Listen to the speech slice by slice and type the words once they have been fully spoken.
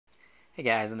Hey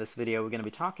guys, in this video we're going to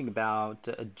be talking about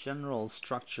a general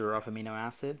structure of amino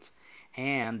acids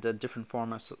and different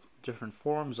forms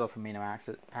of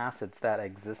acids that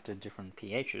exist at different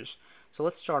pHs. So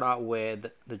let's start out with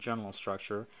the general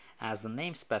structure. As the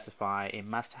name specify, it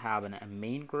must have an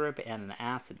amine group and an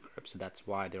acid group, so that's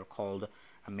why they're called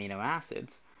amino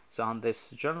acids. So on this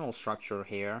general structure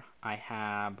here, I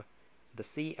have the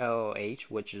COOH,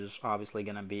 which is obviously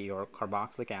going to be your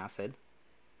carboxylic acid.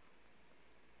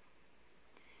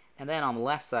 And then on the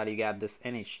left side, you got this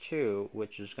NH2,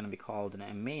 which is going to be called an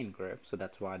amine group, so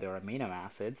that's why they're amino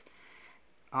acids.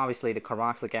 Obviously, the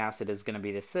carboxylic acid is going to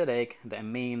be the acidic. The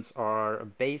amines are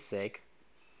basic.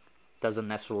 Doesn't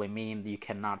necessarily mean you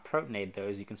cannot protonate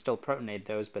those. You can still protonate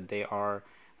those, but they are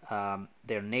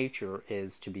their nature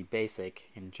is to be basic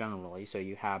in generally. So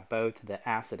you have both the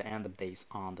acid and the base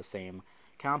on the same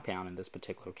compound in this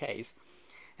particular case.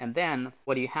 And then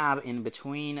what you have in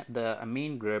between the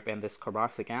amine group and this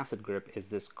carboxylic acid group is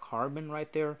this carbon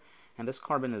right there. And this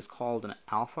carbon is called an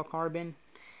alpha carbon.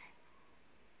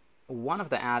 One of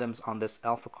the atoms on this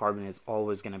alpha carbon is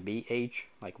always going to be H,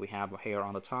 like we have here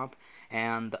on the top.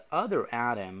 And the other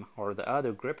atom, or the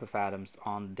other group of atoms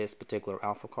on this particular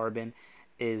alpha carbon,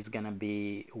 is going to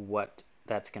be what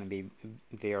that's going to be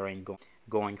varying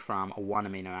going from one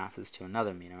amino acid to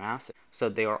another amino acid. So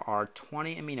there are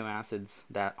 20 amino acids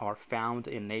that are found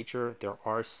in nature. There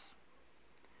are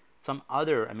some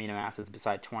other amino acids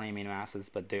besides 20 amino acids,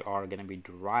 but they are going to be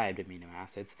derived amino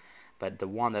acids. But the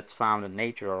one that's found in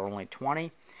nature are only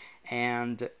 20,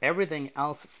 and everything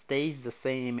else stays the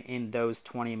same in those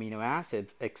 20 amino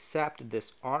acids except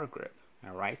this R group.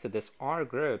 All right, so this R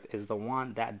group is the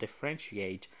one that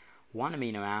differentiates one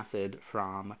amino acid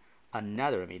from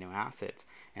another amino acid.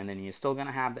 And then you're still going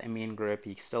to have the amine group,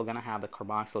 you're still going to have the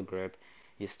carboxyl group,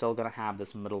 you're still going to have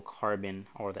this middle carbon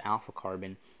or the alpha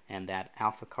carbon, and that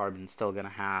alpha carbon is still going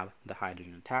to have the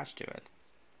hydrogen attached to it.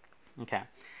 Okay,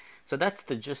 so that's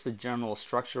just the general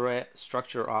structure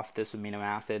of this amino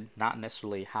acid, not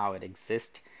necessarily how it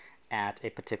exists at a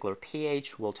particular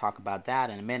pH. We'll talk about that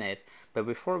in a minute. But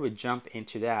before we jump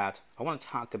into that, I want to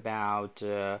talk about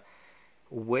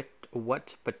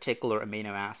what particular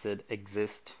amino acid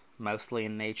exists mostly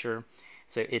in nature.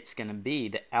 So it's going to be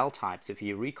the L types. If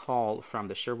you recall from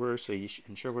the sugars, so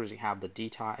in sugars you have the D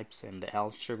types and the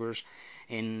L sugars.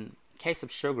 In case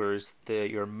of sugars,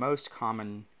 your most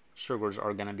common sugars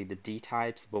are going to be the D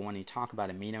types, but when you talk about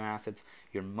amino acids,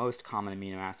 your most common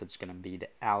amino acid is going to be the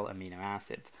L amino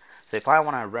acids. So if I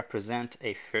want to represent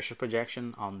a Fisher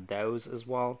projection on those as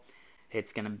well,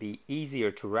 it's going to be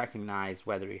easier to recognize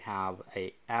whether you have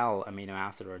a L amino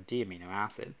acid or a D amino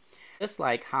acid. Just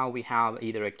like how we have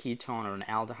either a ketone or an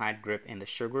aldehyde group in the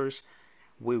sugars,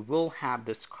 we will have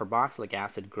this carboxylic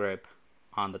acid group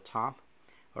on the top,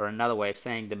 or another way of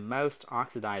saying the most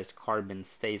oxidized carbon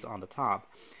stays on the top,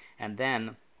 and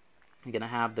then you're going to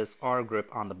have this R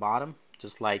group on the bottom,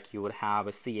 just like you would have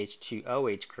a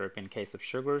CH2OH group in case of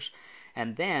sugars.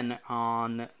 And then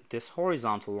on this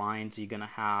horizontal lines, you're going to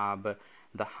have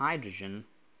the hydrogen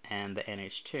and the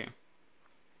NH2.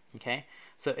 Okay,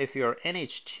 so if your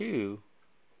NH2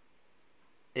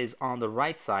 is on the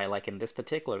right side, like in this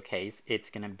particular case, it's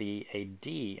going to be a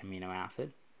D amino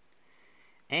acid.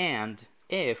 And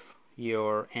if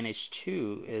your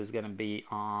NH2 is going to be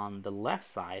on the left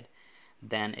side,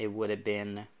 then it would have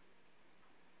been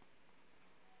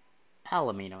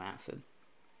L amino acid.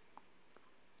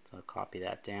 So I'll copy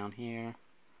that down here.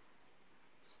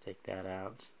 Let's take that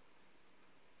out.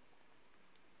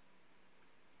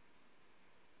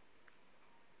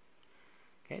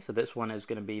 Okay, so this one is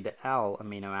going to be the L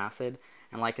amino acid.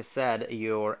 And like I said,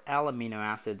 your L amino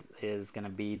acid is going to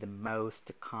be the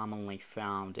most commonly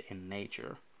found in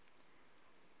nature.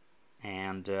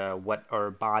 And what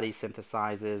our body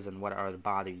synthesizes and what our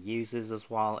body uses as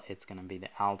well, it's going to be the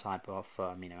L type of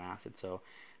amino acid. So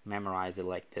memorize it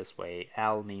like this way.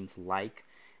 L means like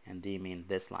and D means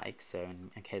dislike. So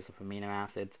in case of amino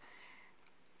acids,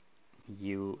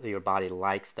 your body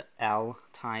likes the L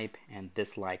type and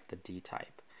dislike the D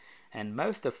type. And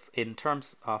in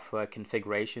terms of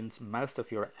configurations, most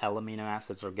of your L amino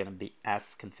acids are going to be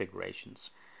S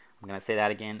configurations. I'm going to say that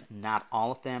again, not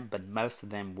all of them, but most of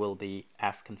them will be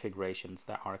S configurations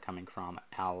that are coming from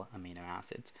L amino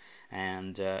acids.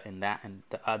 And and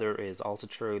the other is also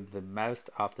true. The most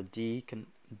of the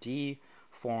D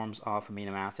forms of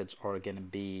amino acids are going to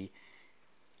be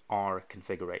R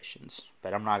configurations.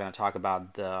 But I'm not going to talk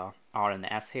about the R and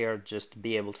the S here, just to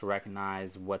be able to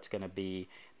recognize what's going to be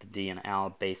the D and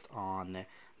L based on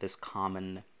this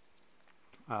common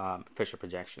Fisher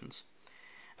projections.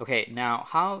 Okay, now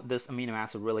how this amino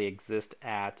acid really exists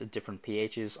at different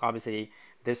pHs? Obviously,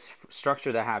 this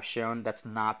structure that I have shown, that's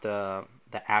not the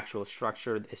actual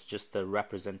structure, it's just the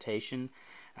representation.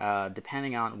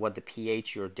 Depending on what the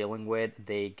pH you're dealing with,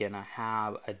 they're gonna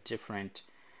have a different,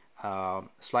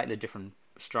 slightly different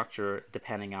structure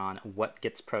depending on what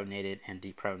gets protonated and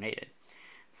deprotonated.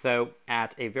 So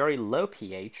at a very low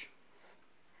pH,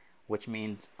 which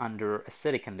means under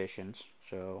acidic conditions.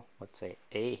 So let's say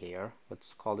A here.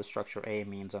 Let's call the structure A,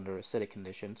 means under acidic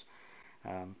conditions.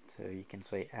 So you can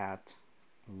say at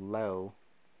low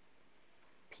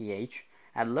pH.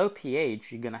 At low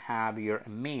pH, you're going to have your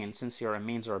amines. Since your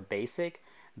amines are basic,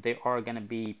 they are going to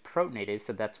be protonated,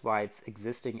 so that's why it's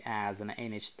existing as an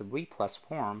NH3 plus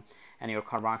form, and your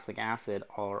carboxylic acid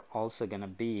are also going to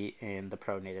be in the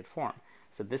protonated form.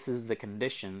 So this is the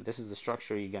condition, this is the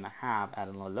structure you're going to have at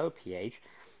a low pH.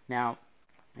 Now,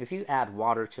 if you add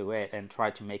water to it and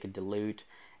try to make it dilute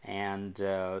and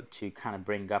to kind of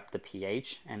bring up the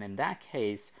pH, and in that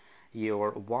case,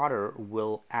 your water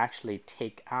will actually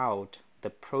take out the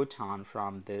proton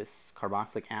from this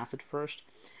carboxylic acid first.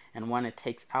 And when it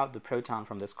takes out the proton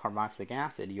from this carboxylic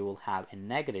acid, you will have a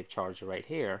negative charge right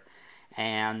here.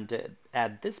 And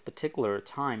at this particular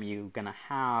time, you're going to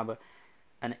have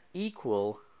an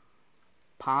equal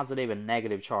positive and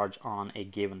negative charge on a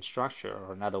given structure.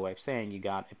 Or another way of saying, you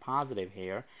got a positive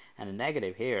here and a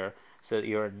negative here. So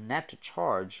your net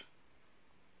charge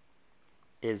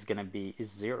is going to be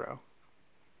 0.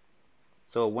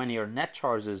 So when your net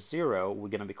charge is 0, we're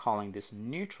going to be calling this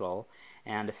neutral,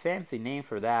 and the fancy name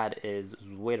for that is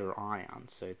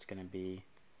Zwitterions. So it's going to be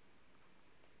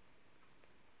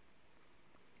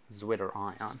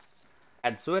Zwitterion.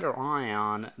 At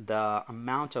Zwitterion, the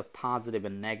amount of positive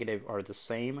and negative are the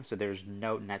same, so there's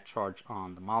no net charge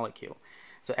on the molecule.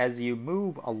 So as you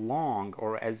move along,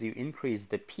 or as you increase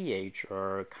the pH,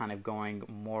 or kind of going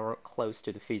more close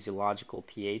to the physiological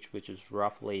pH, which is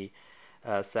roughly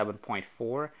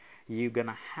 7.4, you're going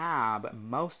to have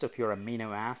most of your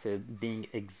amino acid being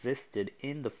existed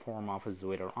in the form of a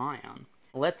Zwitterion.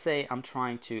 Let's say I'm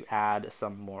trying to add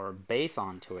some more base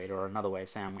onto it, or another way of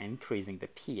saying I'm increasing the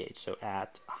pH. So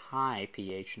at high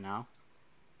pH now,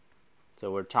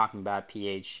 so we're talking about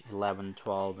pH 11,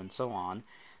 12, and so on.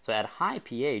 So at high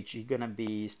pH, you're going to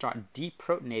be start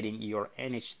deprotonating your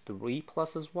NH3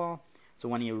 plus as well. So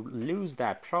when you lose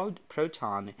that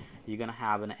proton, you're going to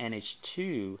have an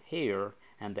NH2 here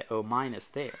and the O minus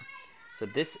there. So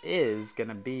this is going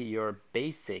to be your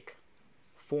basic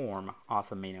form of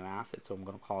amino acid. So I'm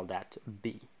going to call that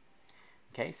B.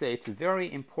 Okay, so it's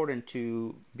very important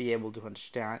to be able to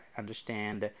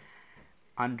understand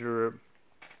under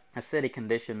acidic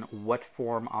condition what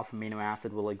form of amino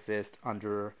acid will exist,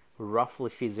 under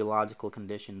roughly physiological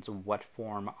conditions what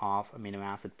form of amino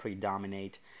acid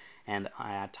predominate, and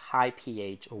at high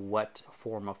pH what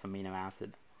form of amino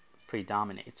acid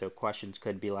predominates. So questions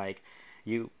could be like,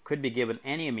 you could be given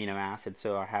any amino acid,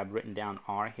 so I have written down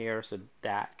R here, so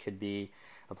that could be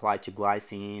applied to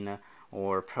glycine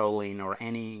or proline or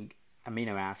any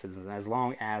amino acids, and as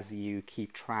long as you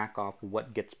keep track of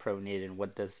what gets protonated and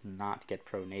what does not get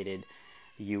protonated,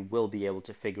 you will be able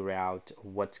to figure out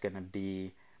what's going to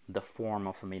be the form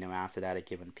of amino acid at a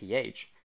given pH.